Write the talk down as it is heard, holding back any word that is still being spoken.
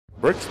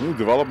BRICS New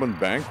Development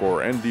Bank,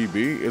 or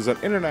NDB, is an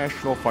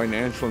international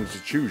financial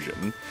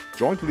institution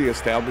jointly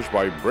established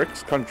by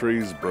BRICS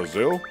countries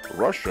Brazil,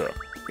 Russia,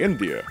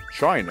 India,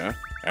 China,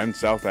 and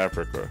South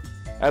Africa.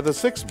 At the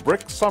 6th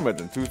BRICS Summit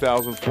in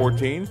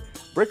 2014,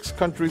 BRICS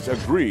countries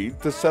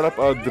agreed to set up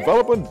a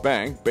development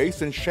bank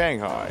based in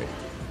Shanghai,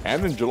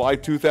 and in July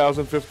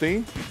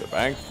 2015, the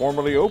bank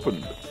formally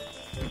opened.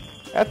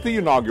 At the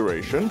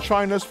inauguration,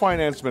 China's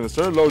Finance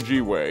Minister Lou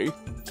Jiwei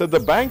said the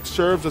bank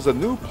serves as a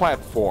new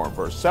platform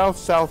for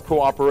South-South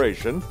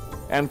cooperation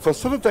and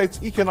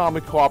facilitates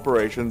economic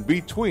cooperation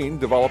between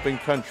developing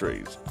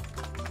countries.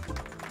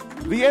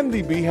 The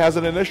NDB has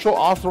an initial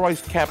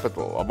authorized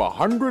capital of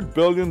 $100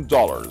 billion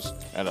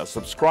and a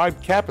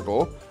subscribed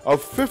capital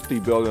of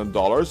 $50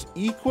 billion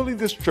equally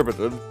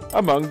distributed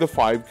among the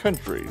 5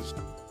 countries.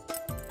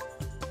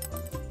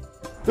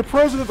 The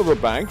president of the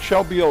bank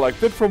shall be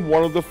elected from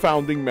one of the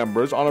founding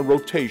members on a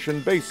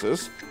rotation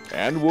basis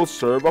and will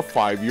serve a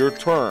 5-year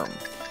term.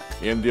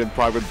 Indian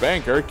private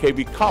banker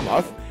K.B.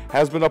 Kamath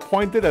has been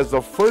appointed as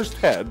the first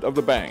head of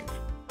the bank.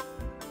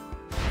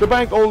 The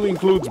bank only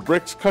includes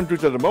BRICS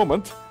countries at the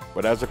moment,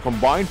 but has a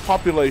combined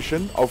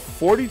population of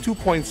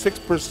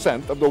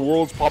 42.6% of the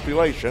world's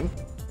population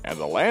and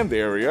a land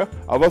area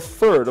of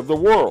 1/3 of the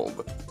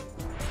world.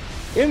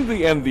 In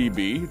the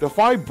NDB, the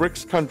 5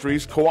 BRICS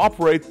countries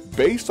cooperate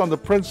based on the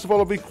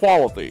principle of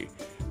equality,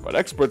 but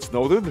experts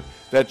noted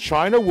that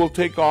China will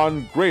take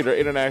on greater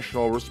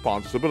international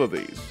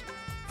responsibilities.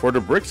 For the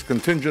BRICS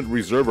Contingent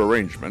Reserve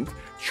Arrangement,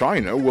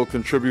 China will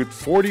contribute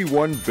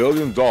 $41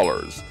 billion,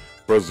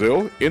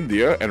 Brazil,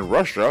 India, and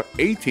Russia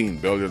 $18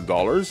 billion,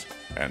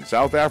 and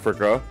South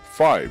Africa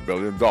 $5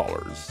 billion.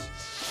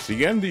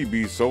 The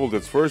NDB sold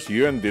its first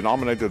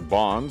yuan-denominated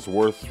bonds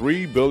worth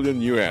 3 billion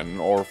yuan,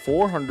 or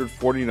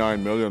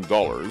 $449 million,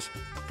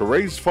 to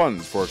raise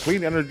funds for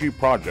clean energy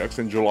projects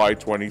in July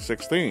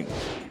 2016.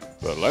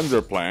 The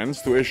lender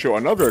plans to issue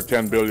another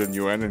 10 billion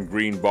yuan in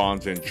green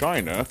bonds in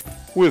China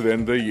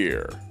within the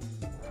year.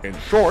 In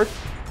short,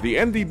 the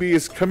NDB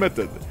is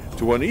committed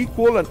to an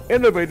equal and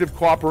innovative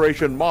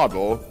cooperation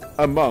model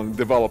among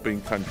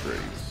developing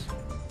countries.